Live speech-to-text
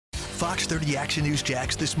Fox 30 Action News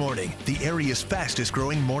Jax this morning, the area's fastest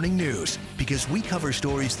growing morning news, because we cover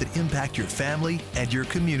stories that impact your family and your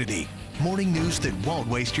community. Morning news that won't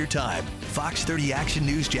waste your time. Fox 30 Action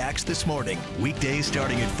News Jax this morning, weekdays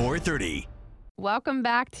starting at 4:30. Welcome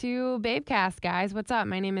back to Babecast, guys. What's up?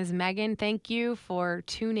 My name is Megan. Thank you for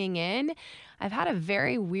tuning in. I've had a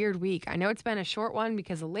very weird week. I know it's been a short one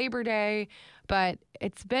because of Labor Day, but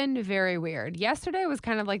it's been very weird. Yesterday was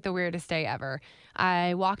kind of like the weirdest day ever.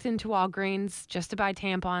 I walked into Walgreens just to buy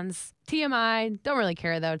tampons. TMI, don't really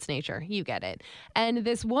care though, it's nature. You get it. And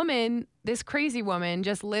this woman, this crazy woman,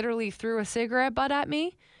 just literally threw a cigarette butt at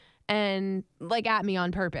me and at me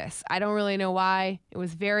on purpose. I don't really know why. It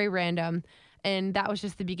was very random. And that was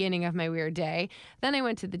just the beginning of my weird day. Then I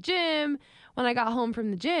went to the gym. When I got home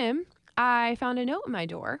from the gym, I found a note in my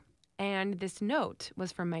door. And this note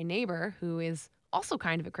was from my neighbor, who is also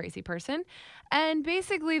kind of a crazy person. And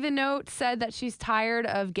basically the note said that she's tired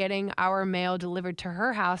of getting our mail delivered to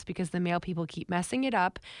her house because the mail people keep messing it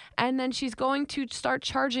up. And then she's going to start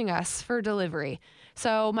charging us for delivery.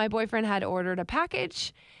 So my boyfriend had ordered a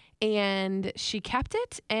package, and she kept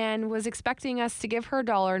it and was expecting us to give her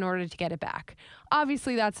 $1 in order to get it back.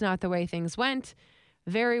 Obviously, that's not the way things went.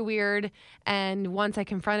 Very weird. And once I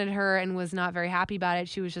confronted her and was not very happy about it,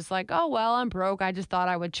 she was just like, oh, well, I'm broke. I just thought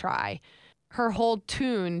I would try. Her whole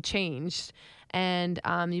tune changed. And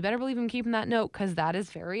you better believe I'm keeping that note because that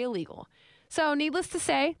is very illegal. So needless to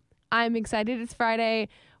say, I'm excited it's Friday,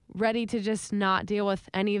 ready to just not deal with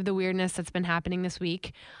any of the weirdness that's been happening this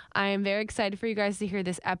week. I am very excited for you guys to hear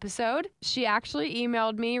this episode. She actually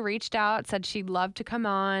emailed me, reached out, said she'd love to come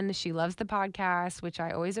on. She loves the podcast, which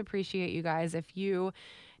I always appreciate, you guys. If you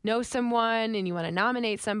know someone and you want to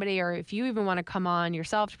nominate somebody, or if you even want to come on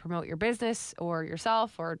yourself to promote your business or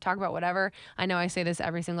yourself or talk about whatever. I know I say this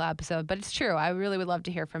every single episode, but it's true. I really would love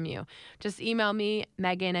to hear from you. Just email me,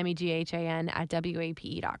 Megan, MEGHAN,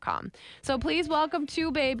 @WAPE.com. So please welcome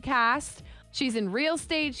to Babecast. She's in real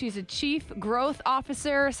estate. She's a chief growth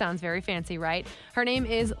officer. Sounds very fancy, right? Her name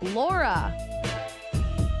is Laura.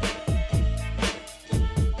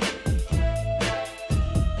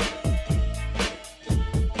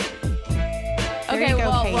 Okay,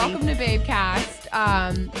 well, Katie. Welcome to Babecast.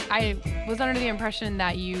 I was under the impression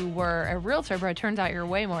that you were a realtor, but it turns out you're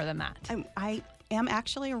way more than that. I am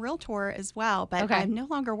actually a realtor as well, but Okay. I no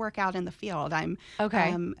longer work out in the field. I'm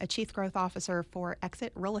Okay. a chief growth officer for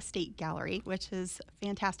Exit Real Estate Gallery, which is a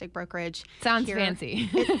fantastic brokerage. Sounds here. fancy.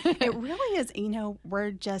 It really is.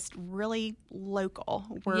 We're just really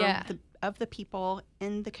local. We're of the people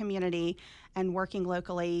in the community and working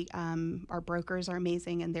locally. Our brokers are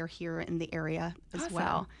amazing, and they're here in the area as Awesome.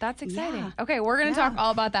 well. That's exciting. Yeah. Okay, we're going to Yeah. talk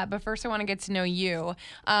all about that, but first I want to get to know you.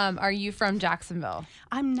 Are you from Jacksonville?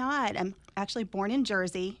 I'm not. I'm actually born in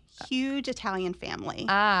Jersey. Huge Italian family.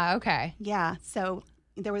 Ah, okay. Yeah, so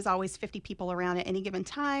there was always 50 people around at any given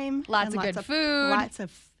time. Lots and of good food. Lots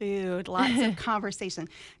of food, lots of conversation.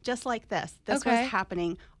 Just like this. This Okay. was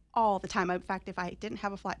happening all the time. In fact, if I didn't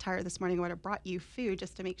have a flat tire this morning, I would have brought you food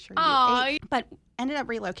just to make sure you Aw. ate. But ended up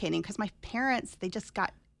relocating because my parents,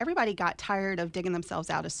 everybody got tired of digging themselves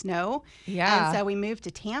out of snow. Yeah. And so we moved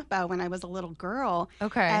to Tampa when I was a little girl.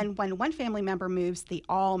 Okay. And when one family member moves, they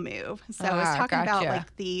all move. So I was talking about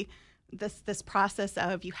gotcha. this process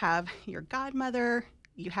of you have your godmother,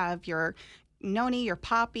 you have your noni, your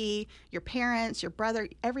poppy, your parents, your brother,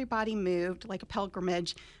 everybody moved like a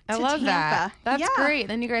pilgrimage I to love Tampa. that. That's Yeah, great.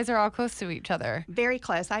 Then you guys are all close to each other. very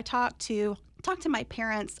close. I talk to my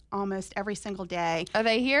parents almost every single day. Are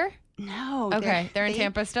they here? No. Okay, they're in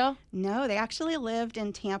Tampa still? No, they actually lived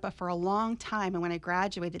in Tampa for a long time. And when I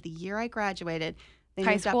graduated, the year I graduated, they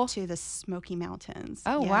High moved school? up to the Smoky Mountains.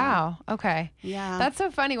 Oh, Yeah. wow. Okay. Yeah. That's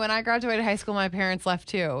so funny. When I graduated high school, my parents left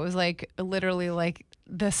too. It was literally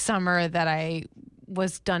the summer that I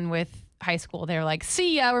was done with high school. They were like,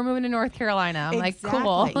 see ya, we're moving to North Carolina. I'm like,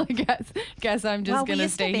 cool. guess I'm just going to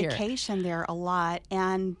stay we here. used to vacation there a lot,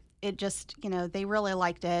 and it just, they really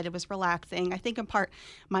liked it. It was relaxing. I think in part,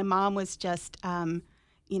 my mom was just,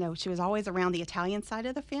 she was always around the Italian side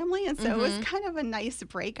of the family, and so it was kind of a nice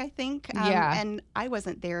break, I think. Yeah. And I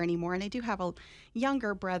wasn't there anymore, and I do have a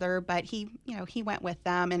younger brother, but he went with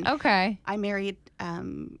them, and Okay. I married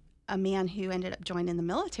a man who ended up joining the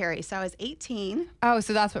military. So I was 18. Oh,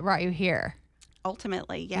 so that's what brought you here.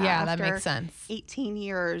 Ultimately, yeah. Yeah, that after makes sense. 18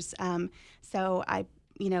 years. So I,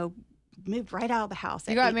 moved right out of the house.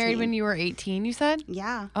 You at got married 18. when you were 18, you said?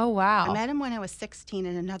 Yeah. Oh, wow. I met him when I was 16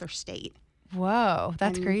 in another state. Whoa,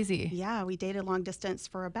 that's And, crazy. Yeah, we dated long distance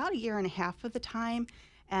for about a year and a half of the time.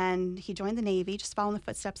 And he joined the Navy, just following the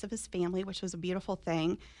footsteps of his family, which was a beautiful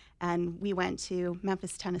thing. And we went to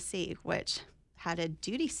Memphis, Tennessee, which had a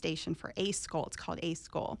duty station for A School. It's called A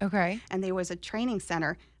School. Okay. And there was a training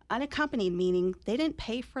center, unaccompanied, meaning they didn't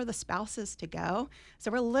pay for the spouses to go. So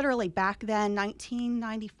we're literally back then,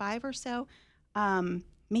 1995 or so,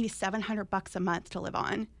 maybe $700 a month to live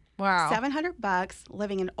on. Wow. $700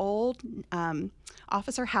 living in old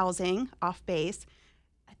officer housing off base.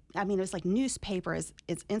 I mean, it was like newspapers,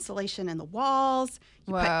 it's insulation in the walls.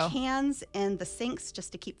 You Wow. put cans in the sinks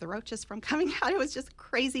just to keep the roaches from coming out. It was just a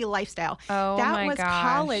crazy lifestyle. Oh, that my was gosh.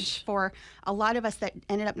 college for a lot of us that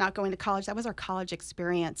ended up not going to college. That was our college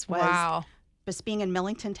experience, was Wow. just being in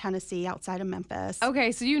Millington, Tennessee, outside of Memphis.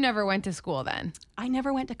 Okay, so you never went to school then? I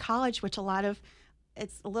never went to college, which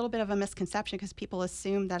it's a little bit of a misconception because people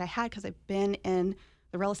assume that I had, because I've been in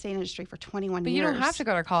the real estate industry for 21 But years. you don't have to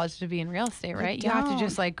go to college to be in real estate, right? You have to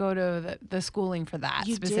just like go to the schooling for that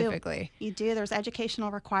You specifically. You do. There's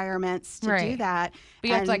educational requirements to do Right. that. But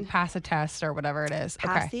you have to And like pass a test or whatever it is.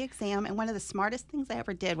 pass Okay. the exam. And one of the smartest things I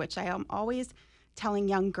ever did, which I am always telling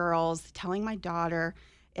young girls, telling my daughter,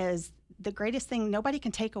 is the greatest thing, nobody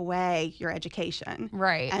can take away your education.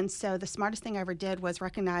 Right. And so the smartest thing I ever did was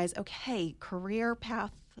recognize, okay, career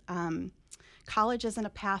path, college isn't a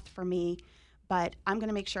path for me, but I'm going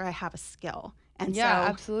to make sure I have a skill. And yeah, so,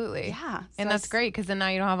 absolutely. yeah. And so that's great because then now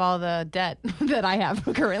you don't have all the debt that I have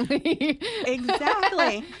currently.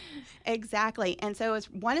 Exactly. Exactly. And so it was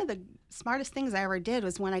one of the smartest things I ever did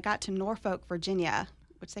was when I got to Norfolk, Virginia,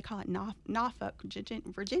 which they call it Norfolk,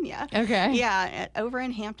 Virginia. Okay. Yeah, over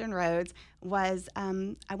in Hampton Roads, was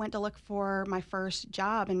I went to look for my first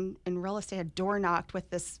job in real estate. I door knocked with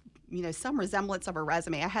this, some resemblance of a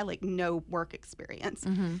resume. I had like no work experience.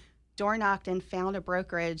 Mm-hmm. Door knocked and found a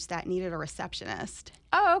brokerage that needed a receptionist.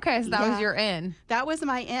 Oh, okay. So that was Yeah. your in. That was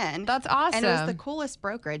my in. That's awesome. And it was the coolest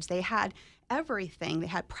brokerage. They had everything. They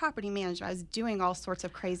had property management. I was doing all sorts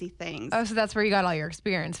of crazy things. Oh, so that's where you got all your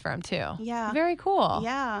experience from too. Yeah. Very cool.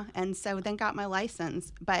 Yeah. And so then got my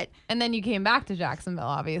license. But And then you came back to Jacksonville,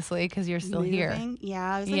 obviously, because you're still here.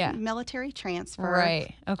 Yeah. I was like Yeah. military transfer.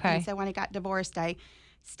 Right. Okay. And so when I got divorced, I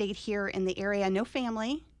stayed here in the area. No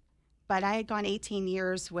family. But I had gone 18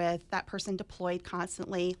 years with that person deployed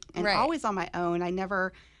constantly and Right. always on my own. I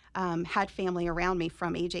never had family around me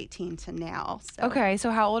from age 18 to now. So Okay.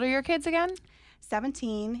 So how old are your kids again?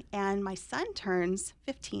 17, and my son turns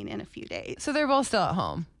 15 in a few days. So they're both still at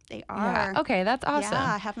home. They are. Yeah. Okay. That's awesome.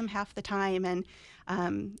 Yeah, I have them half the time, and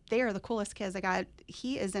they are the coolest kids. I got.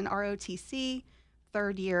 He is in ROTC,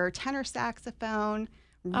 third year tenor saxophone.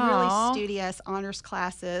 Really Aw. studious, honors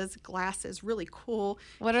classes, glasses, really cool.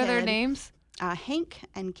 What are their kid. names? Hank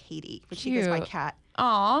and Katie, which she goes by Cute. Kat.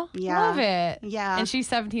 Aw. Yeah. Love it. Yeah. And she's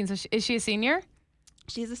 17. So is she a senior?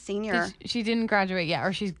 She's a senior. She didn't graduate yet,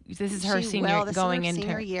 or this is her She senior will. This going is her into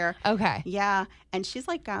senior year. Okay. Yeah, and she's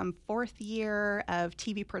like fourth year of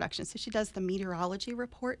TV production, so she does the meteorology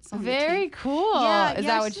reports. On Very the TV. cool. Yeah, Is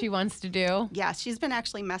yeah, that what she wants to do? Yeah, she's been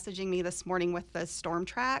actually messaging me this morning with the storm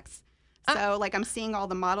tracks. So like I'm seeing all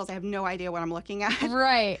the models. I have no idea what I'm looking at.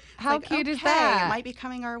 Right. How Like, cute is okay, that? It might be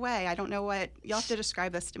coming our way. I don't know what. You'll have to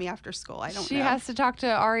describe this to me after school. I don't She know. has to talk to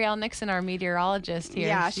Arielle Nixon, our meteorologist here.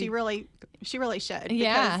 Yeah, she really should.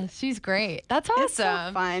 Yeah, because she's great. That's awesome. It's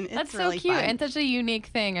so fun. It's That's really so cute fun. and such a unique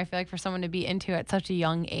thing. I feel like for someone to be into at such a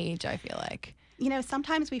young age. I feel like.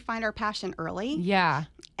 Sometimes we find our passion early. Yeah.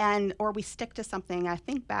 Or we stick to something. I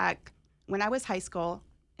think back when I was in high school,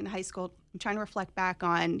 I'm trying to reflect back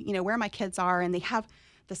on, where my kids are, and they have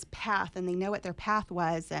this path and they know what their path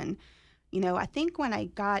was. And, I think when I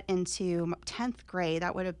got into 10th grade,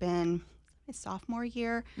 that would have been my sophomore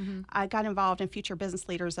year, I got involved in Future Business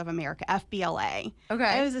Leaders of America, FBLA.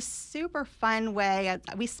 Okay. It was a super fun way.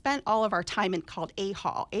 We spent all of our time in called A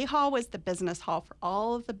Hall. A Hall was the business hall for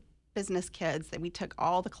all of the business kids that we took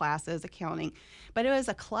all the classes, accounting. But it was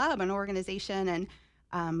a club, an organization,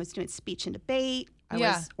 and was doing speech and debate. I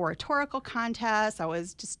was oratorical contests. I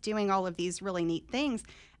was just doing all of these really neat things.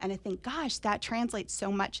 And I think, gosh, that translates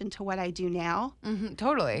so much into what I do now.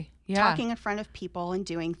 Totally. Yeah. Talking in front of people and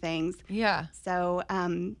doing things. Yeah. So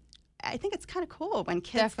I think it's kind of cool when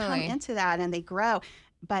kids Definitely. come into that and they grow.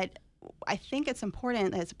 But I think it's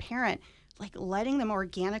important as a parent, like letting them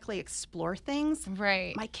organically explore things.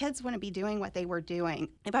 Right. My kids wouldn't be doing what they were doing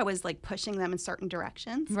if I was like pushing them in certain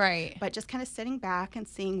directions. Right. But just kind of sitting back and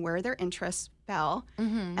seeing where their interests fell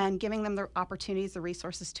and giving them the opportunities, the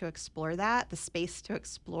resources to explore that, the space to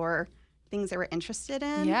explore things they were interested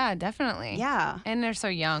in. Yeah, definitely. Yeah. And they're so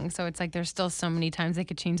young, so it's like there's still so many times they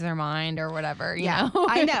could change their mind or whatever, you Yeah, know?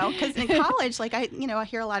 I know. Because in college, like I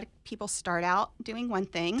hear a lot of people start out doing one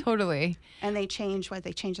thing Totally. and they change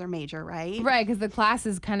their major, right? Right, because the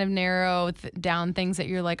classes kind of narrow down things that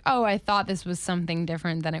you're like, oh, I thought this was something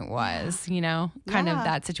different than it was, you know, kind of Yeah.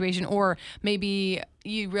 that situation. Or maybe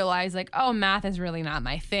you realize like, oh, math is really not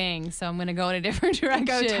my thing, so I'm going to go in a different direction.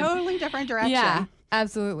 Go totally different direction. Yeah,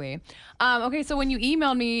 absolutely. Okay, so when you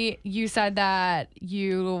emailed me, you said that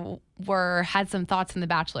you had some thoughts on The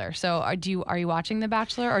Bachelor. So are you watching The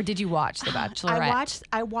Bachelor, or did you watch The Bachelorette?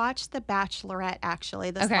 I watched The Bachelorette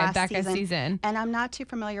actually this Okay, last Becca's season. season. And I'm not too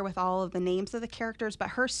familiar with all of the names of the characters, but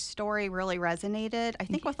her story really resonated, I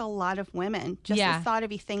think, with a lot of women. Just Yeah. the thought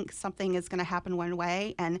of you think something is going to happen one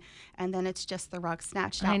way and then it's just the rug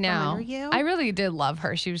snatched out I from know. under you. I really did love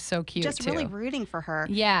her. She was so cute Just too. really rooting for her.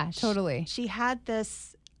 Yeah, totally. She had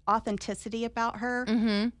this authenticity about her,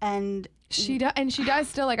 Mm-hmm. and She does, and she does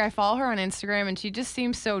still. Like, I follow her on Instagram, and she just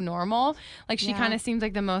seems so normal. Like, she Yeah. kind of seems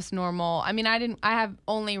like the most normal. I mean, I have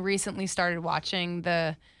only recently started watching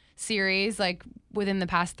the series, like within the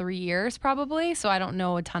past 3 years, probably. So I don't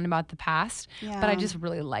know a ton about the past, but I Yeah. just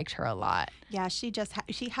really liked her a lot. yeah, she just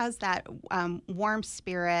she has that warm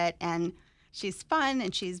spirit, and she's fun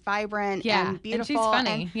and she's vibrant Yeah, and beautiful. and she's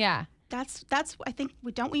funny. And Yeah, that's I think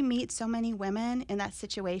don't we meet so many women in that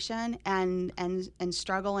situation and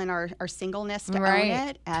struggle in our singleness to Right. own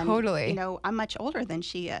it. And Totally. you know, I'm much older than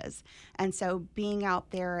she is, and so being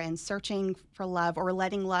out there and searching for love or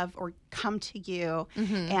letting love or come to you,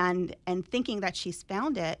 Mm-hmm. and thinking that she's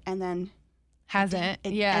found it, and then hasn't.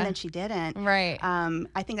 and Yeah, then she didn't. right.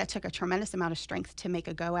 I think that took a tremendous amount of strength to make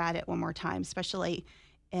a go at it one more time, especially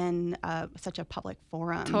in such a public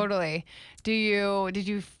forum. Totally. Did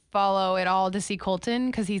you follow it all to see Colton,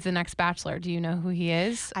 because he's the next Bachelor? Do you know who he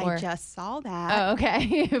is? I just saw that. Oh,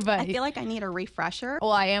 okay. But I feel like I need a refresher.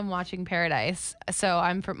 well, I am watching Paradise, so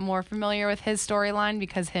I'm more familiar with his storyline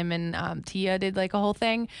because him and Tia did like a whole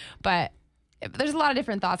thing. But there's a lot of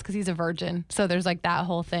different thoughts because he's a virgin, so there's like that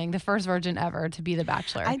whole thing, the first virgin ever to be the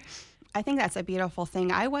Bachelor. I think that's a beautiful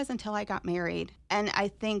thing. I was until I got married, and I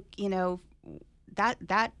think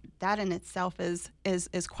that in itself is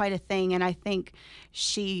quite a thing. And I think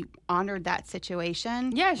she honored that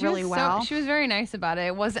situation really well. She was very nice about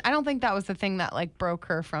it. I don't think that was the thing that like broke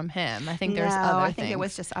her from him. I think there's other I things. think it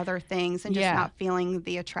was just other things and just Yeah. not feeling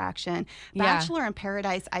the attraction. Yeah. Bachelor in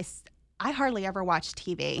Paradise, I hardly ever watch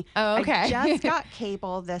TV. Oh, okay. I just got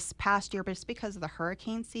cable this past year, but it's because of the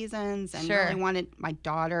hurricane seasons and Sure. really wanted my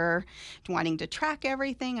daughter wanting to track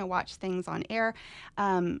everything and watch things on air.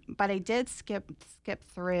 But I did skip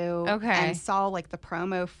through Okay. and saw like the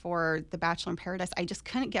promo for The Bachelor in Paradise. I just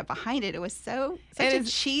couldn't get behind it. It was such a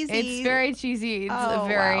cheesy. It's very cheesy. It's Oh,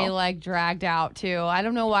 very wow. like dragged out too. I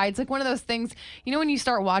don't know why. It's like one of those things, you know, when you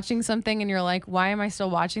start watching something and you're like, why am I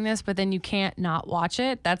still watching this? But then you can't not watch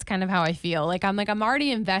it. That's kind of how I feel. I'm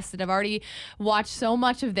already invested. I've already watched so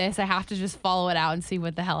much of this. I have to just follow it out and see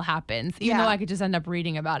what the hell happens. Even Yeah. though I could just end up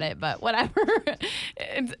reading about it, but whatever.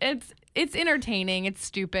 It's entertaining. It's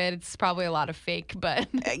stupid. It's probably a lot of fake, but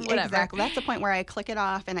whatever. Exactly. That's the point where I click it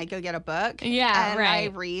off and I go get a book. Yeah, and right. I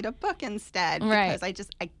read a book instead Right. because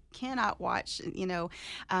I cannot watch.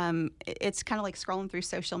 It's kind of like scrolling through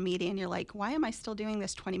social media and you're like, why am I still doing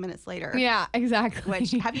this 20 minutes later? Yeah, exactly.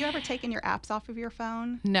 Which have you ever taken your apps off of your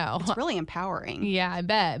phone? No. It's really empowering. Yeah, I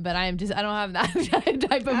bet, but I don't have that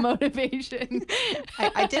type of motivation.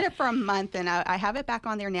 I did it for a month and I have it back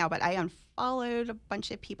on there now, but I unfollowed a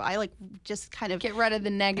bunch of people. I just kind of Get rid of the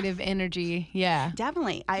negative energy. Yeah.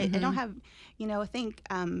 definitely. I don't have, I think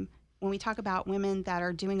when we talk about women that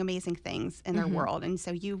are doing amazing things in their world, and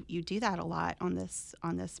so you do that a lot on this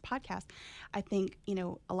podcast. I think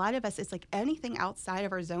a lot of us, it's like anything outside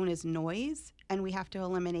of our zone is noise, and we have to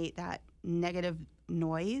eliminate that negative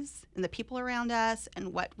noise and the people around us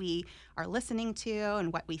and what we are listening to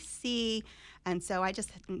and what we see. And so I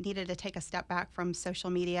just needed to take a step back from social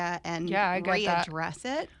media and I get that. readdress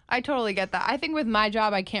it. I totally get that. I think with my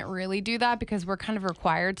job, I can't really do that because we're kind of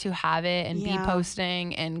required to have it and be Yeah.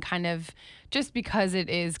 posting, and kind of just because it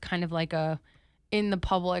is kind of like a in the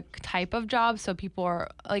public type of job. So people are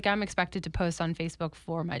like, I'm expected to post on Facebook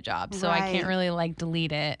for my job. So I can't Right. really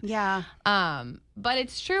delete it. Yeah. But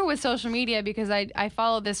it's true with social media because I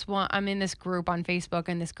follow this one. I'm in this group on Facebook,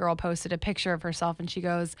 and this girl posted a picture of herself, and she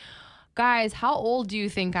goes, guys, how old do you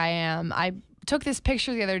think I am? I took this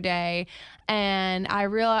picture the other day, and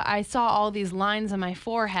I saw all these lines on my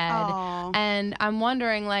forehead, Aw. and I'm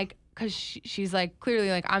wondering, because she's like,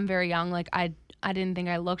 clearly, I'm very young, I didn't think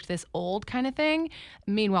I looked this old kind of thing.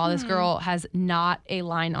 Meanwhile, this girl has not a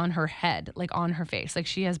line on her head, like on her face. Like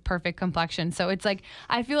she has perfect complexion. So it's like,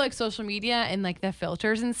 I feel like social media and like the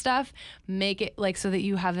filters and stuff make it like so that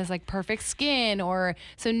you have this like perfect skin, or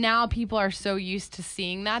so now people are so used to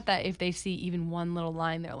seeing that if they see even one little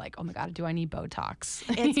line, they're like, oh my God, do I need Botox?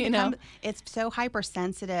 It's become, it's so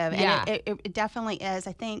hypersensitive. Yeah. And it definitely is.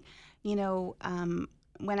 I think,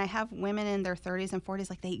 when I have women in their 30s and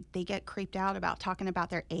 40s, like they get creeped out about talking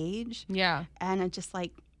about their age. Yeah. And it's just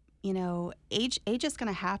like, age is going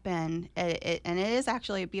to happen. And it is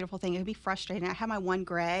actually a beautiful thing. It would be frustrating. I have my one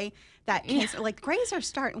gray that like grays are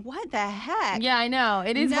starting. What the heck? Yeah, I know.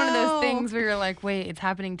 It is one of those things where you're like, wait, it's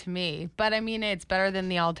happening to me. But I mean, it's better than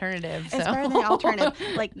the alternative. It's better than the alternative.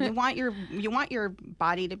 Like you want your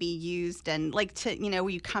body to be used and like to,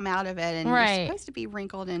 you come out of it and you're supposed to be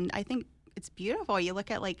wrinkled. And I think it's beautiful. You look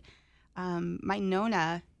at like my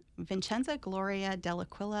Nona, Vincenza Gloria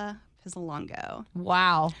Dell'Aquila Pizzolongo.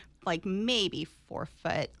 Wow. Like maybe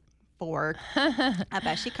 4'4". I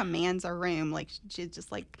bet she commands a room. Like she's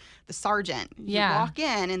just like the sergeant. You walk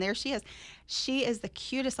in and there she is. She is the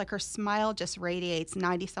cutest. Like her smile just radiates.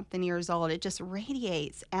 90-something years old. It just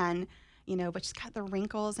radiates. And, but she's got the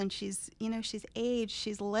wrinkles and she's aged.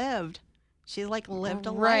 She's lived. She's like lived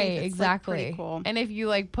a life. Right, It's exactly. Like pretty cool. And if you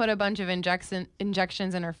like put a bunch of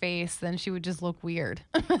injections in her face, then she would just look weird.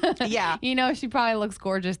 Yeah. She probably looks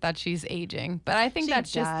gorgeous that she's aging. But I think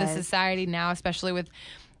that's just the society now, especially with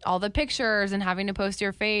all the pictures and having to post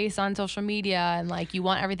your face on social media, and like you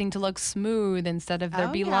want everything to look smooth instead of there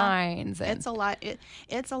be lines. And it's a lot.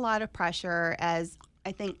 It's a lot of pressure, as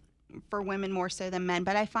I think, for women more so than men,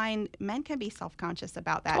 but I find men can be self-conscious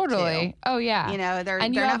about that too. Oh yeah. They're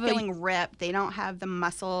not feeling ripped. They don't have the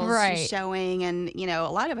muscles showing, and a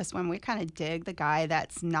lot of us women, we kind of dig the guy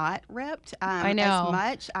that's not ripped. I know. As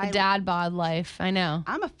much. The dad bod life. I know.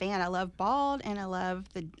 I'm a fan. I love bald, and I love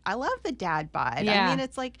the dad bod. Yeah. I mean,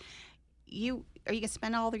 it's like you can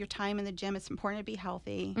spend all of your time in the gym. It's important to be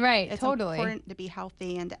healthy. Right. It's totally important to be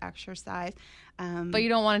healthy and to exercise. But you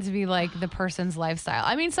don't want it to be like the person's lifestyle.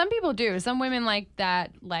 I mean, some people do. Some women like that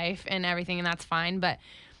life and everything, and that's fine. But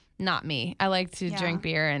not me. I like to drink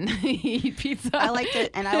beer and eat pizza. I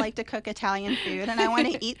like to cook Italian food, and I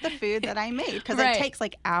want to eat the food that I made because it takes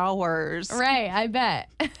like hours. Right. I bet.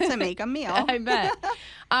 To make a meal. I bet.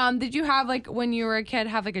 Did you have like when you were a kid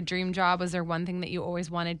have like a dream job? Was there one thing that you always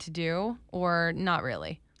wanted to do, or not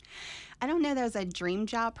really? I don't know. There was a dream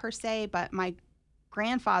job per se, but my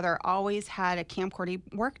grandfather always had a camcorder. He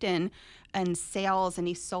worked in sales, and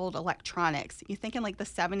he sold electronics. You think in like the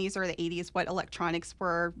 70s or the 80s what electronics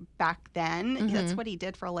were back then? Mm-hmm. That's what he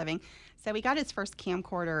did for a living. So he got his first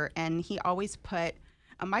camcorder, and he always put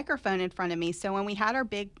a microphone in front of me. So when we had our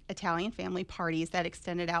big Italian family parties that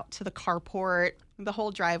extended out to the carport, the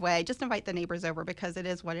whole driveway, just invite the neighbors over because it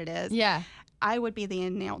is what it is. Yeah. I would be the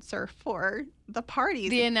announcer for the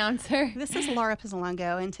parties. The announcer. This is Laura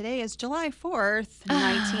Pizzolongo, and today is July 4th,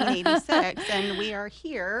 1986, and we are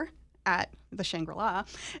here at the Shangri-La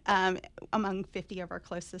among 50 of our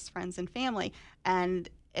closest friends and family. And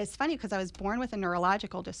it's funny because I was born with a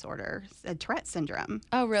neurological disorder, a Tourette syndrome.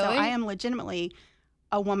 Oh, really? So I am legitimately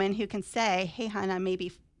a woman who can say, hey, hon, I may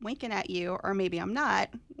be winking at you, or maybe I'm not,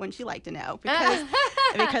 wouldn't you like to know? Because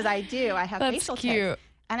I do. I have facial cute. tics.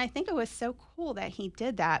 And I think it was so cool that he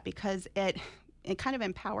did that because it kind of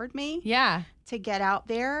empowered me to get out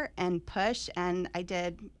there and push. And I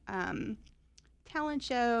did talent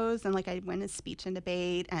shows, and like I went to speech and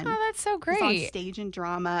debate, and that's so great. Was on stage and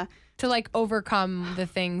drama to like overcome the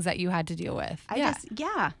things that you had to deal with.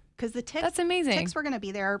 Because the tics. That's amazing. Tics were going to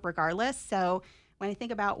be there regardless. So when I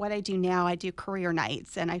think about what I do now, I do career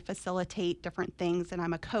nights, and I facilitate different things, and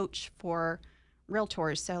I'm a coach for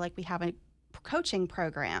realtors. So like we have a coaching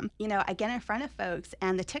program. I get in front of folks,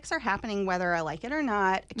 and the tics are happening whether I like it or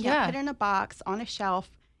not. I can't put it in a box on a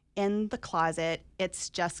shelf in the closet. It's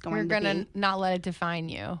just going to be. You're going to not let it define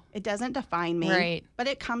you. It doesn't define me. Right. But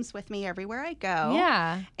it comes with me everywhere I go.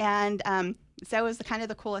 Yeah. And so it was kind of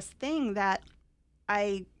the coolest thing that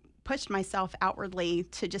I pushed myself outwardly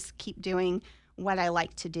to just keep doing what I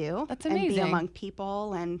like to do. That's amazing. And be among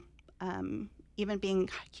people, and even being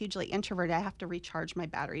hugely introverted, I have to recharge my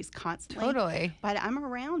batteries constantly. Totally. But I'm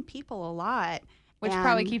around people a lot. Which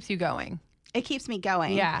probably keeps you going. It keeps me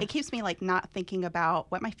going. Yeah. It keeps me like not thinking about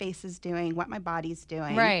what my face is doing, what my body's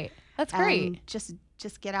doing. Right. That's great. Just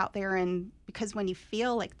get out there, and because when you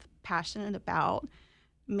feel like passionate about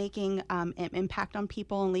making an impact on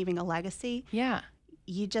people and leaving a legacy,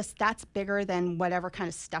 that's bigger than whatever kind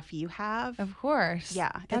of stuff you have. Of course.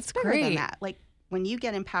 Yeah. That's it's bigger great. than that. Like when you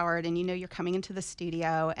get empowered and you're coming into the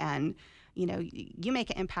studio and you make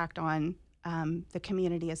an impact on the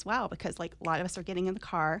community as well, because like a lot of us are getting in the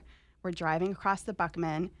car, we're driving across the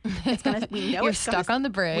Buckman. We know You're it's stuck on the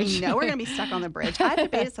bridge. We know we're going to be stuck on the bridge. I've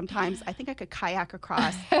debated sometimes. I think I could kayak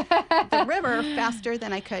across the river faster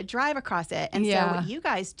than I could drive across it. And so what you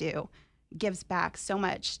guys do gives back so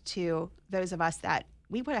much to those of us that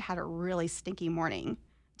we would have had a really stinky morning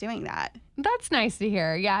doing that. That's nice to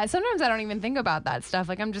hear. Yeah. Sometimes I don't even think about that stuff.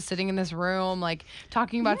 Like I'm just sitting in this room, like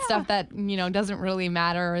talking about stuff that, doesn't really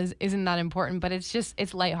matter or isn't that important, but it's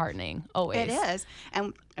lightheartening always. It is.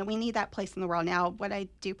 And we need that place in the world. Now, what I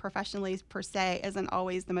do professionally per se isn't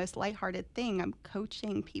always the most lighthearted thing. I'm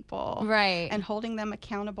coaching people. Right. And holding them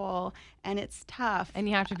accountable. And it's tough. And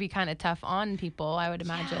you have to be kind of tough on people, I would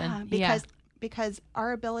imagine. Because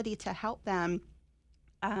our ability to help them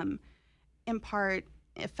in part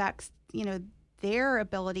affects, their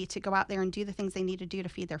ability to go out there and do the things they need to do to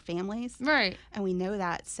feed their families. Right. And we know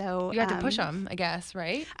that. So you have to push them, I guess,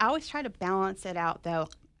 right? I always try to balance it out, though.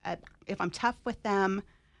 If I'm tough with them,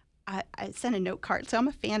 I send a note card. So I'm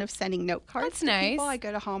a fan of sending note cards. That's to nice. people. I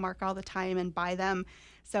go to Hallmark all the time and buy them.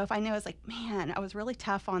 So if I know it's like, man, I was really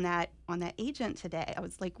tough on that agent today. I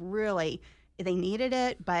was like, really, they needed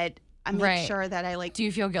it, but I make sure that I like. Do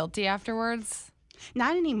you feel guilty afterwards?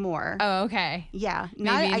 Not anymore. Oh, okay. Yeah.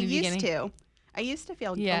 I used to. I used to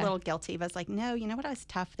feel a little guilty, but I was like, no, you know what? I was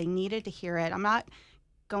tough. They needed to hear it. I'm not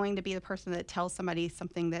going to be the person that tells somebody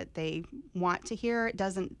something that they want to hear. It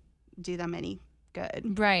doesn't do them any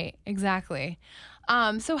good. Right. Exactly.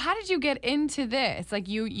 So how did you get into this? Like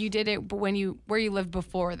you did it where you lived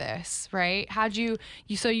before this, right? How'd you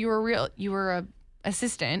were a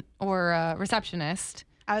assistant or a receptionist.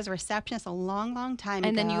 I was a receptionist a long, long time ago.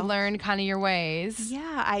 And then you learned kind of your ways.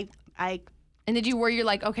 Yeah, And you're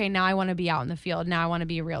like, okay, now I want to be out in the field. Now I want to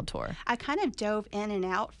be a realtor. I kind of dove in and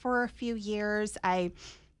out for a few years. I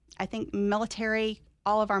think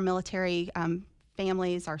all of our military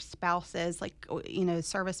families, our spouses,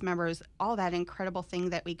 service members, all that incredible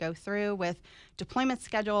thing that we go through with deployment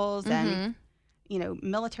schedules and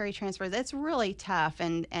military transfers. It's really tough.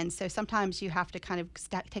 And so sometimes you have to kind of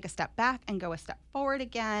take a step back and go a step forward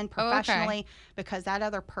again professionally because that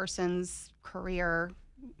other person's career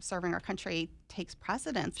serving our country takes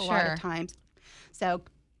precedence a lot of times. So,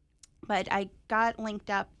 but I got linked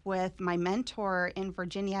up with my mentor in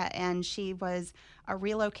Virginia, and she was a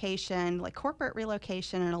corporate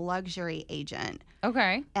relocation and a luxury agent.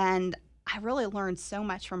 Okay. And I really learned so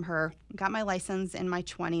much from her. Got my license in my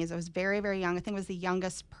 20s. I was very, very young. I think I was the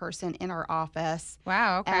youngest person in our office.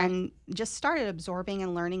 Wow, okay. And just started absorbing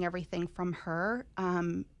and learning everything from her.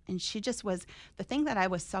 And she just was the thing that I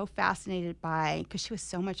was so fascinated by, because she was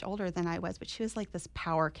so much older than I was, but she was like this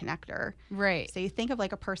power connector. Right. So you think of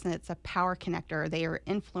like a person that's a power connector, they are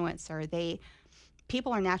influencer,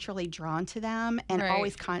 people are naturally drawn to them and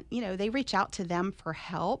always, they reach out to them for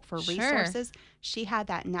help, for resources. She had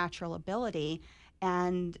that natural ability.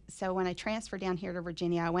 And so when I transferred down here to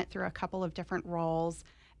Virginia, I went through a couple of different roles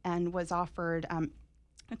and was offered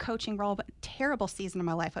a coaching role, but terrible season of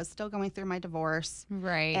my life. I was still going through my divorce.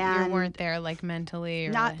 Right. And you weren't there like mentally.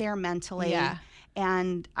 Not there mentally. Yeah.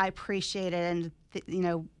 And I appreciate it.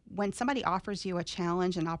 And, when somebody offers you a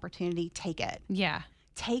challenge, an opportunity, take it. Yeah.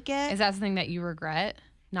 Take it. Is that something that you regret,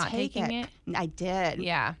 not taking it? I did.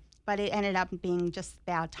 Yeah. But it ended up being just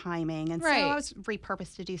bad timing. And so I was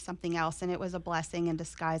repurposed to do something else. And it was a blessing in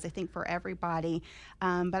disguise, I think, for everybody.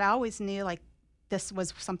 But I always knew, like, this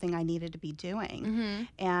was something I needed to be doing.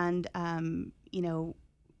 Mm-hmm. And,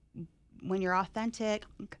 when you're authentic,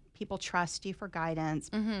 people trust you for guidance.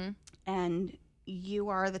 Mm-hmm. And you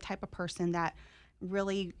are the type of person that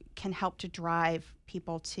really can help to drive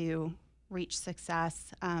people to reach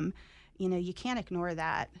success. You can't ignore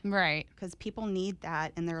that. Right. Because people need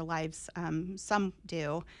that in their lives. Some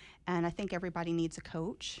do. And I think everybody needs a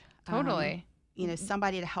coach. Totally.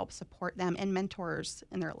 Somebody to help support them and mentors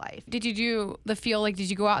in their life. Did you do the field? Like, did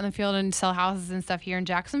you go out in the field and sell houses and stuff here in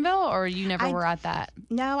Jacksonville, or you never were at that?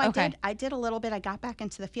 No, I did. I did a little bit. I got back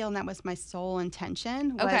into the field, and that was my sole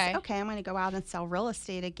intention. I'm going to go out and sell real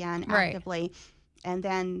estate again actively. And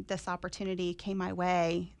then this opportunity came my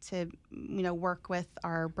way to, work with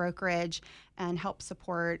our brokerage and help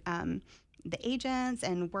support the agents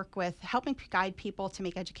and work with helping guide people to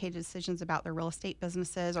make educated decisions about their real estate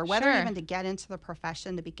businesses or whether even to get into the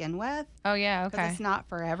profession to begin with. Oh, yeah. Okay. Because it's not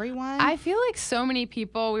for everyone. I feel like so many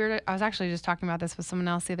people, I was actually just talking about this with someone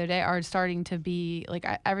else the other day, are starting to be like,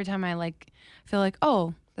 every time I feel like,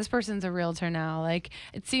 oh, this person's a realtor now. Like,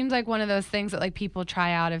 it seems like one of those things that like people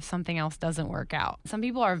try out if something else doesn't work out. Some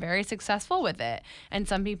people are very successful with it, and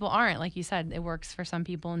some people aren't. Like you said, it works for some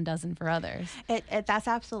people and doesn't for others. That's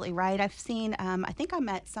absolutely right. I've seen, I think I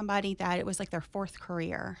met somebody that it was like their fourth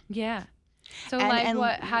career. Yeah. So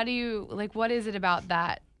what is it about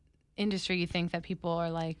that industry you think that people are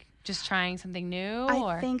like just trying something new?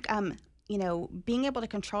 I think, being able to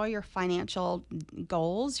control your financial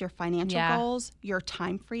goals, your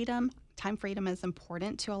time freedom. Time freedom is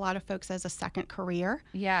important to a lot of folks as a second career.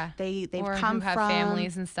 Yeah. They've or come who have from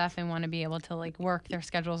families and stuff and want to be able to like work their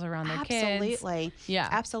schedules around their kids. Absolutely. Yeah.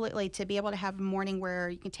 Absolutely. To be able to have a morning where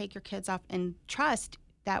you can take your kids off and trust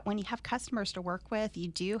that when you have customers to work with, you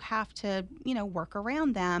do have to, work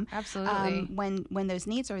around them. Absolutely. When those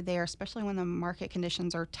needs are there, especially when the market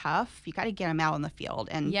conditions are tough, you got to get them out in the field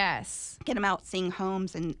and yes, get them out seeing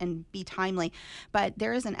homes and be timely. But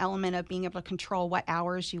there is an element of being able to control what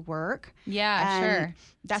hours you work. Yeah, and sure.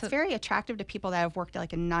 That's very attractive to people that have worked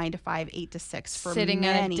like a 9 to 5, 8 to 6 for sitting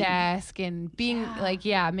many. at a desk and being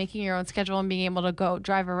making your own schedule and being able to go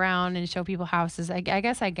drive around and show people houses. I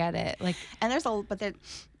guess I get it. Like, and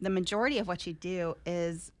the majority of what you do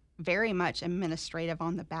is very much administrative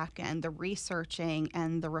on the back end, the researching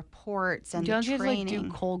and the reports and the training. Don't you like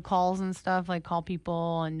do cold calls and stuff, like call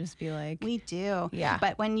people and just be like... We do. Yeah.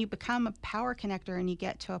 But when you become a power connector and you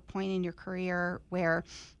get to a point in your career where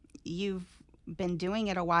you've been doing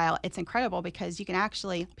it a while, it's incredible because you can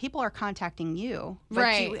actually, people are contacting you.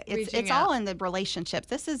 Right. It's all in the relationships.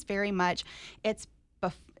 This is very much,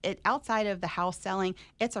 outside of the house selling,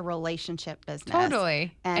 it's a relationship business.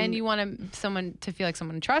 Totally. And you want someone to feel like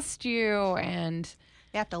someone trusts you, and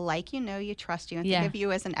they have to like you, know you, trust you, and think of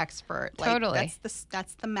you as an expert. Totally.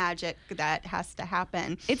 That's the magic that has to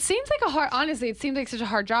happen. It seems like it seems like such a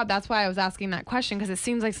hard job. That's why I was asking that question, because it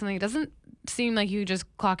seems like something that doesn't seem like you just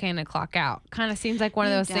clock in and clock out. Kind of seems like one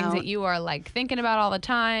of those things that you are like thinking about all the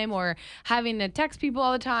time, or having to text people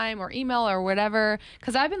all the time, or email or whatever.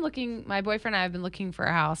 Because my boyfriend and I have been looking for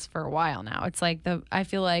a house for a while now. It's like I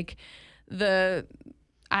feel like the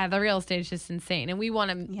real estate is just insane, and we want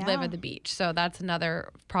to live at the beach. So that's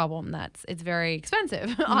another problem. It's very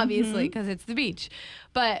expensive, obviously, because it's the beach.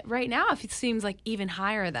 But right now, it seems like even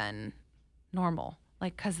higher than normal.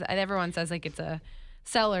 Like, because everyone says like it's a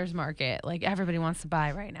seller's market, like everybody wants to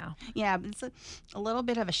buy right now. Yeah, but it's a little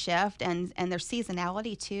bit of a shift, and there's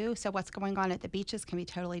seasonality too. So what's going on at the beaches can be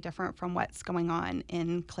totally different from what's going on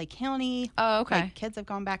in Clay County. Oh, okay. Like, kids have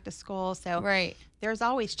gone back to school, so right. There's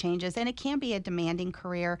always changes, and it can be a demanding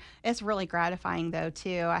career. It's really gratifying, though,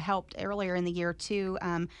 too. I helped earlier in the year, too,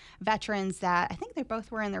 veterans that I think they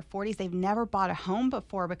both were in their 40s. They've never bought a home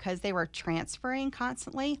before because they were transferring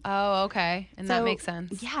constantly. Oh, okay. And that makes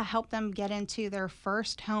sense. Yeah, help them get into their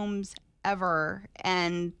first homes ever,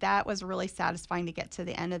 and that was really satisfying to get to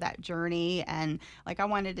the end of that journey. And, like, I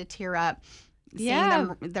wanted to tear up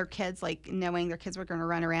seeing their kids, like, knowing their kids were going to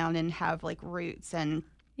run around and have, like, roots and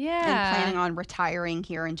planning on retiring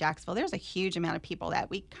here in Jacksonville. There's a huge amount of people that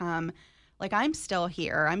we come, like, I'm still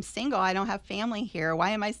here. I'm single. I don't have family here. Why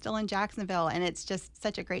am I still in Jacksonville? And it's just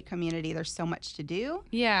such a great community. There's so much to do.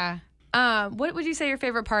 Yeah. What would you say your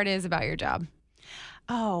favorite part is about your job?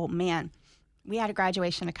 Oh, man. We had a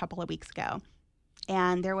graduation a couple of weeks ago,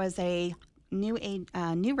 and there was a new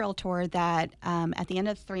realtor that at the end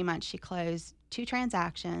of 3 months, she closed 2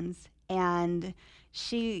 transactions, and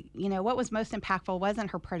she, what was most impactful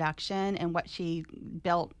wasn't her production and what she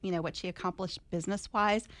built, what she accomplished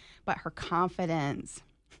business-wise, but her confidence.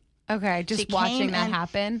 Okay, just watching that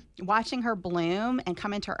happen. Watching her bloom and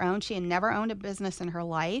come into her own. She had never owned a business in her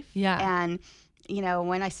life. Yeah. And,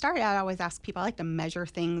 when I started out, I always ask people, I like to measure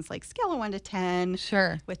things like scale of 1 to 10.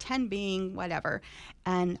 Sure. With 10 being whatever.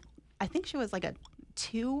 And I think she was like a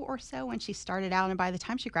 2 or so when she started out. And by the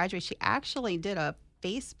time she graduated, she actually did a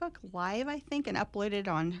Facebook Live, I think, and uploaded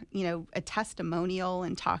on, a testimonial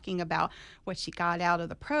and talking about what she got out of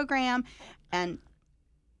the program. And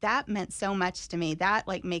that meant so much to me. That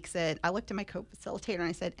makes it, I looked at my co-facilitator and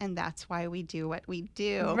I said, and that's why we do what we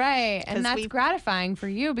do. Right. And that's gratifying for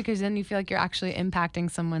you, because then you feel like you're actually impacting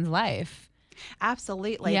someone's life.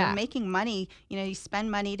 Absolutely. Yeah. You're making money. You spend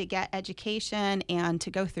money to get education and to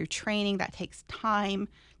go through training. That takes time,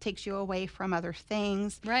 takes you away from other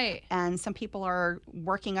things. Right. And some people are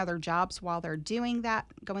working other jobs while they're doing that,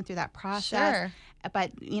 going through that process. Sure.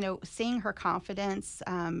 But, seeing her confidence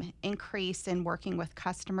increase in working with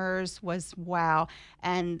customers was wow.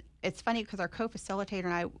 And it's funny because our co-facilitator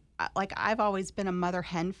and like I've always been a mother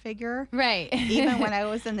hen figure. Right. Even when I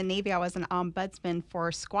was in the Navy, I was an ombudsman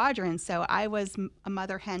for squadrons. So I was a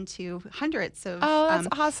mother hen to hundreds of that's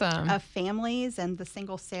awesome. of families and the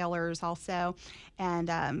single sailors also.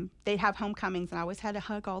 And they'd have homecomings, and I always had to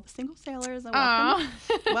hug all the single sailors and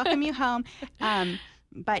welcome you home.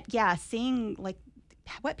 But yeah, seeing like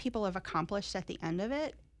what people have accomplished at the end of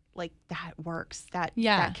it, like that works, that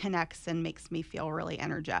connects and makes me feel really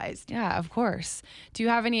energized. Yeah, of course. Do you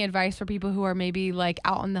have any advice for people who are maybe like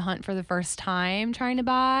out on the hunt for the first time trying to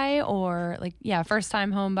buy, or like, first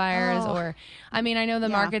time home buyers? Or, I mean, I know the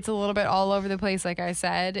market's a little bit all over the place. Like I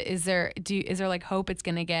said, is there like hope it's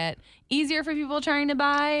going to get easier for people trying to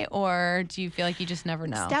buy, or do you feel like you just never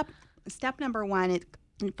know? Step number one,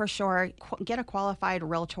 for sure, get a qualified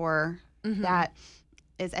realtor that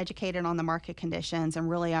is educated on the market conditions and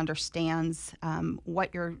really understands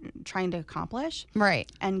what you're trying to accomplish.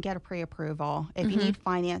 Right. And get a pre-approval. If you need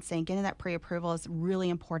financing, getting that pre-approval is really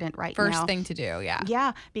important now. First thing to do, yeah.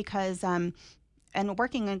 Yeah, because and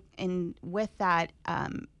working in with that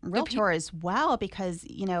realtor as well, because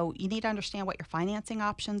you need to understand what your financing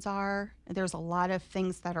options are. There's a lot of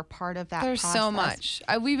things that are part of that. There's process. so much.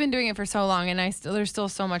 We've been doing it for so long, and there's still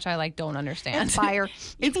so much I don't understand. It's buyer.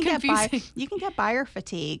 It's confusing. You can get buyer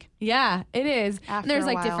fatigue. Yeah, it is. After and there's a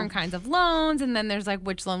like while. different kinds of loans, and then there's like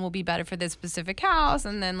which loan will be better for this specific house,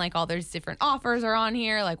 and then like all there's different offers are on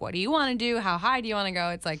here. Like, what do you want to do? How high do you want to go?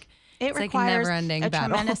 It's like. It requires requires like a never-ending battle.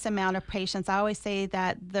 Tremendous amount of patience. I always say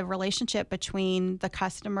that the relationship between the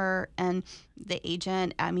customer and the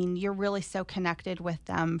agent, I mean, you're really so connected with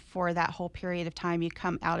them for that whole period of time. You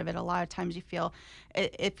come out of it. A lot of times you feel,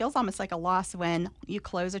 it feels almost like a loss when you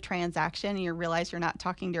close a transaction and you realize you're not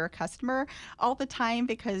talking to your customer all the time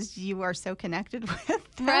because you are so connected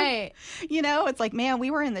with them. Right. It's like, man,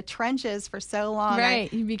 we were in the trenches for so long.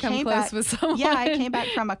 Right. You become close with someone. Yeah, I came back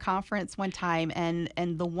from a conference one time, and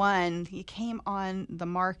the one, he came on the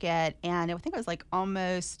market, and I think it was like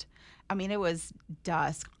almost, it was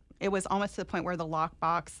dusk. It was almost to the point where the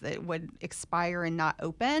lockbox that would expire and not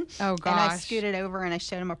open. Oh, gosh. And I scooted over and I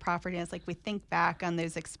showed him a property. And it's like, we think back on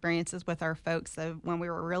those experiences with our folks of when we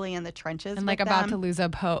were really in the trenches and with like about to lose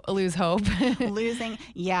hope. Losing.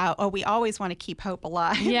 Yeah. Oh, we always want to keep hope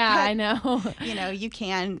alive. Yeah, but, I know. You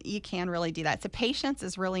can really do that. So patience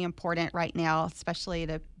is really important right now, especially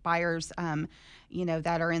to buyers,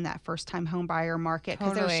 that are in that first-time home buyer market,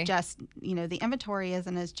 because there's just, the inventory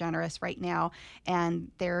isn't as generous right now,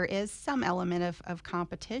 and there is some element of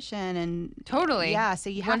competition and totally. Yeah, so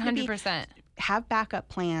you have 100%. Have backup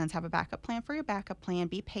plans. Have a backup plan for your backup plan.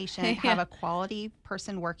 Be patient. Have a quality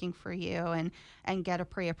person working for you, and get a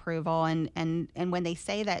pre-approval. And when they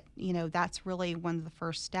say that, that's really one of the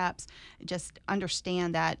first steps. Just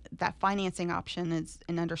understand that financing option is,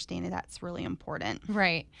 and understanding that's really important.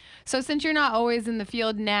 Right. So since you're not always in the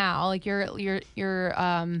field now, like your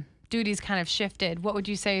duties kind of shifted, what would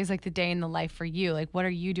you say is like the day in the life for you? Like, what are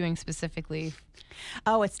you doing specifically?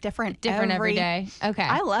 Oh, it's different every day. Okay.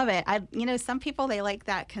 I love it. Some people, they like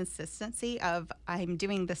that consistency of I'm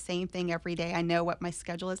doing the same thing every day. I know what my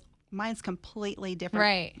schedule is. Mine's completely different.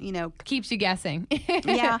 Right. Keeps you guessing.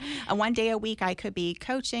 Yeah. One day a week I could be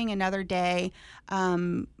coaching. Another day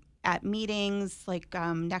at meetings. Like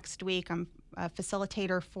next week I'm a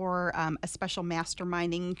facilitator for a special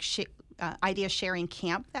masterminding idea sharing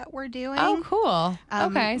camp that we're doing. Oh, cool.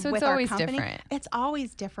 Okay, so it's always different. It's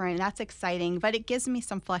always different, and that's exciting, but it gives me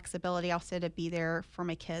some flexibility also to be there for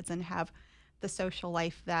my kids and have the social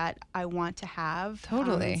life that I want to have.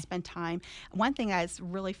 Totally. And spend time. One thing that's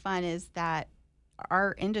really fun is that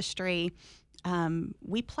our industry,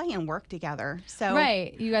 we play and work together. So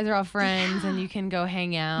right. You guys are all friends, and you can go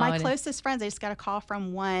hang out. My closest friends, I just got a call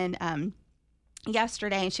from one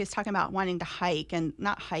yesterday, and she was talking about wanting to hike, and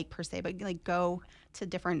not hike per se, but like go to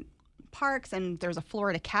different parks, and there's a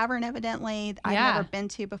Florida cavern evidently I've never been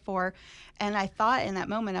to before. And I thought in that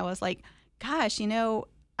moment, I was like, gosh,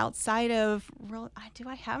 outside of do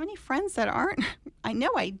I have any friends that aren't? I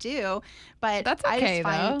know I do, but that's okay,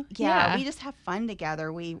 though. Yeah, we just have fun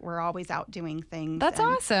together. We're always out doing things. That's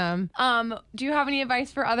awesome. Do you have any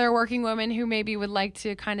advice for other working women who maybe would like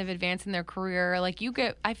to kind of advance in their career? Like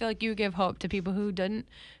I feel like you give hope to people who kind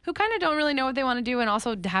of don't really know what they want to do and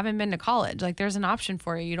also haven't been to college. Like, there's an option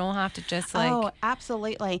for you. You don't have to just like. Oh,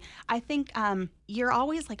 absolutely. I think you're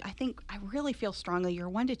always like, I really feel strongly you're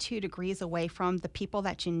 1 to 2 degrees away from the people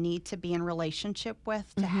that you need to be in relationship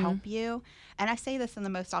with to help you. And I say this in the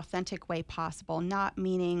most authentic way possible, not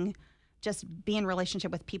meaning just be in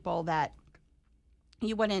relationship with people that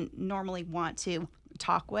you wouldn't normally want to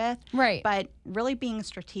talk with. Right. But really being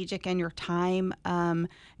strategic in your time,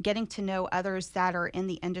 getting to know others that are in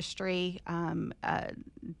the industry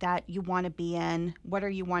that you want to be in. What are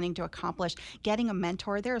you wanting to accomplish? Getting a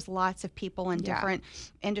mentor. There's lots of people in different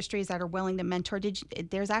industries that are willing to mentor.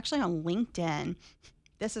 There's actually on LinkedIn.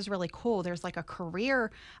 This is really cool. There's like a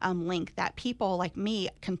career link that people like me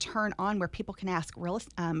can turn on where people can ask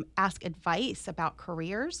advice about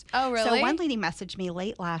careers. Oh, really? So one lady messaged me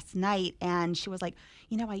late last night and she was like,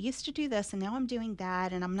 I used to do this and now I'm doing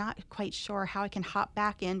that and I'm not quite sure how I can hop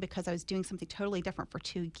back in because I was doing something totally different for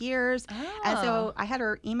 2 years. Oh. And so I had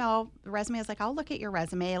her email resume. I was like, I'll look at your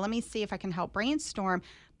resume. Let me see if I can help brainstorm.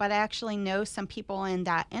 But I actually know some people in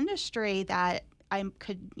that industry that I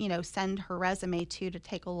could, send her resume to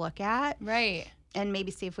take a look at. Right. And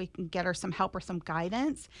maybe see if we can get her some help or some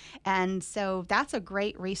guidance. And so that's a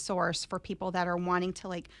great resource for people that are wanting to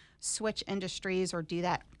like switch industries or do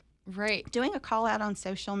that. Right. Doing a call out on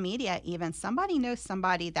social media, even somebody knows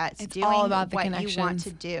somebody that's It's doing all about the what connections. you want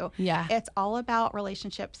to do. Yeah. It's all about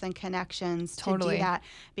relationships and connections Totally. to do that,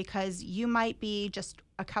 because you might be just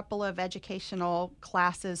a couple of educational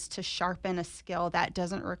classes to sharpen a skill that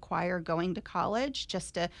doesn't require going to college,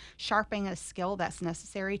 just to sharpen a skill that's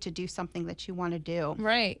necessary to do something that you want to do.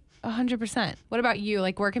 Right. 100%. What about you?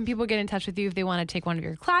 Like, where can people get in touch with you if they want to take one of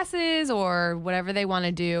your classes or whatever they want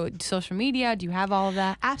to do? Social media, do you have all of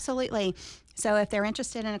that? Absolutely. So if they're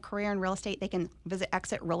interested in a career in real estate, they can visit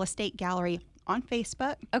Exit Real Estate Gallery on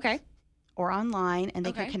Facebook. Okay. Or online, and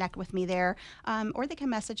they Okay. can connect with me there. Or they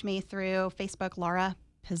can message me through Facebook, Laura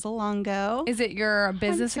Pizzolongo. Is it your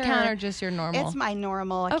business Hunter. account or just your normal? It's my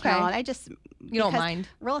normal account. Okay. I just You don't because mind?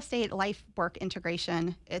 real estate, life, work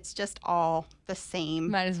integration. It's just all the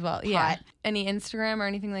same. Might as well. Yeah. pot. Any Instagram or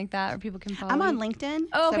anything like that, or people can follow I'm on you? LinkedIn.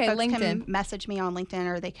 Oh, okay, So folks LinkedIn. can message me on LinkedIn,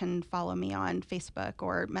 or they can follow me on Facebook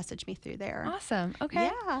or message me through there. Awesome.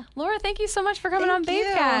 Okay. Yeah. Laura, thank you so much for coming Thank on you.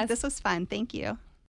 Babecast. This was fun. Thank you.